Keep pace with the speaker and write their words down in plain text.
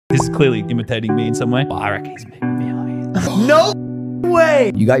This is clearly imitating me in some way. But I reckon he's making millions. No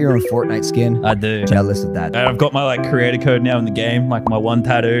way! You got your own Fortnite skin? I do. Jealous of that. I've got my like creator code now in the game, like my one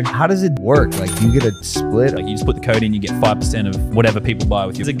tattoo. How does it work? Like, do you get a split? Like you just put the code in, you get 5% of whatever people buy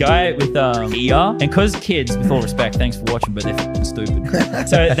with you. There's a guy with ER, and because kids, with all respect, thanks for watching, but they're f***ing stupid.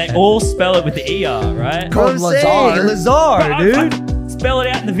 So they all spell it with the ER, right? Called Lazar. Lazar, dude. I spell it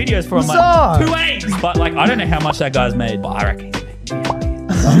out in the videos for him. Lazar. Like, 2 A's. But like, I don't know how much that guy's made, but I reckon he's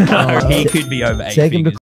making millions. He could be over 8 Take him to figures.